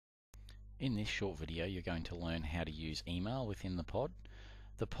In this short video, you're going to learn how to use email within the pod.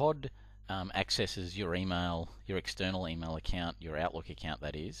 The pod accesses your email, your external email account, your Outlook account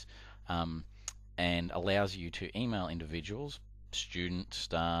that is, and allows you to email individuals, students,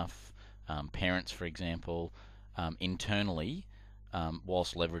 staff, parents for example, internally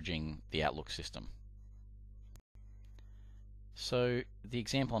whilst leveraging the Outlook system. So the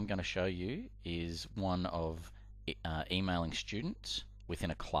example I'm going to show you is one of emailing students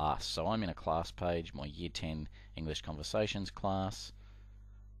within a class. So I'm in a class page, my Year 10 English Conversations class,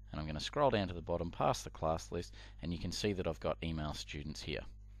 and I'm going to scroll down to the bottom past the class list, and you can see that I've got email students here.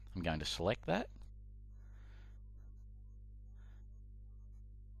 I'm going to select that,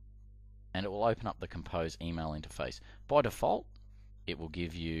 and it will open up the Compose email interface. By default, it will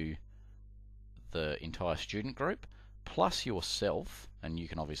give you the entire student group plus yourself, and you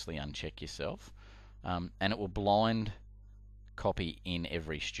can obviously uncheck yourself, and it will blind copy in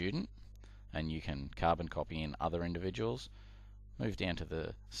every student, and you can carbon copy in other individuals. Move down to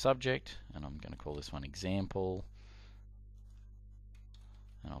the subject, and I'm going to call this one example,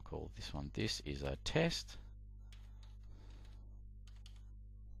 and I'll call this one "This is a test."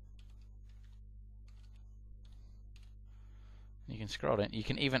 You can scroll down, you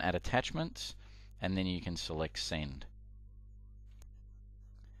can even add attachments, and then you can select send.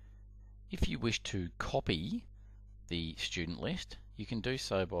 If you wish to copy the student list, you can do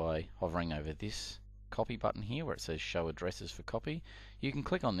so by hovering over this copy button here where it says show addresses for copy. You can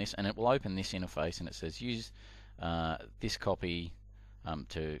click on this and it will open this interface, and it says use this copy so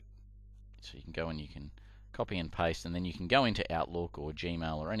you can go and you can copy and paste, and then you can go into Outlook or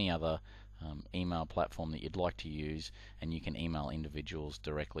Gmail or any other email platform that you'd like to use, and you can email individuals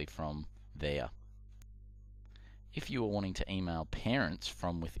directly from there. If you are wanting to email parents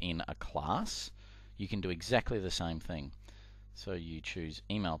from within a class, you can do exactly the same thing. So you choose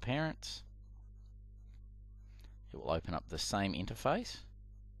email parents, it will open up the same interface,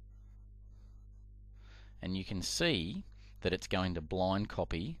 and you can see that it's going to blind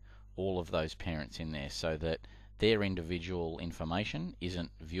copy all of those parents in there so that their individual information isn't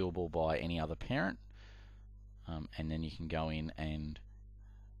viewable by any other parent, and then you can go in and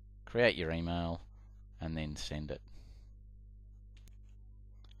create your email and then send it.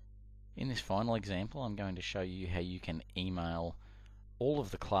 In this final example, I'm going to show you how you can email all of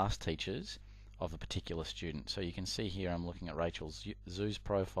the class teachers of a particular student. So you can see here I'm looking at Rachel Zhu's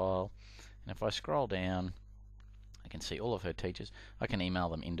profile, and if I scroll down I can see all of her teachers. I can email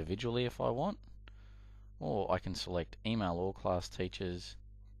them individually if I want, or I can select email all class teachers,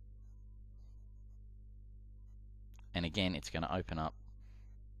 and again it's going to open up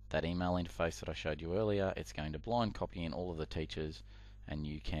that email interface that I showed you earlier. It's going to blind copy in all of the teachers, and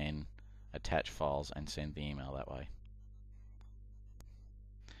you can attach files and send the email that way.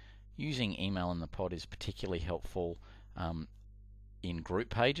 Using email in the pod is particularly helpful in group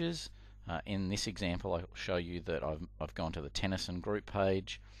pages. In this example I'll show you that I've gone to the Tennyson group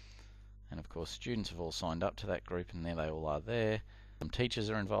page, and of course students have all signed up to that group, and there they all are there. Some teachers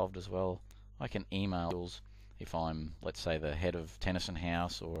are involved as well. I can email if I'm, let's say, the head of Tennyson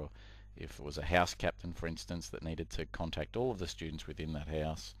House, or if it was a house captain for instance that needed to contact all of the students within that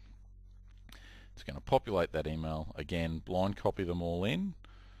house. It's going to populate that email, again blind copy them all in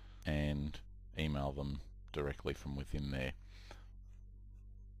and email them directly from within there.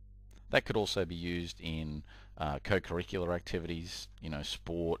 That could also be used in co-curricular activities,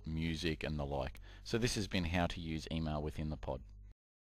 sport, music and the like. So this has been how to use email within the pod.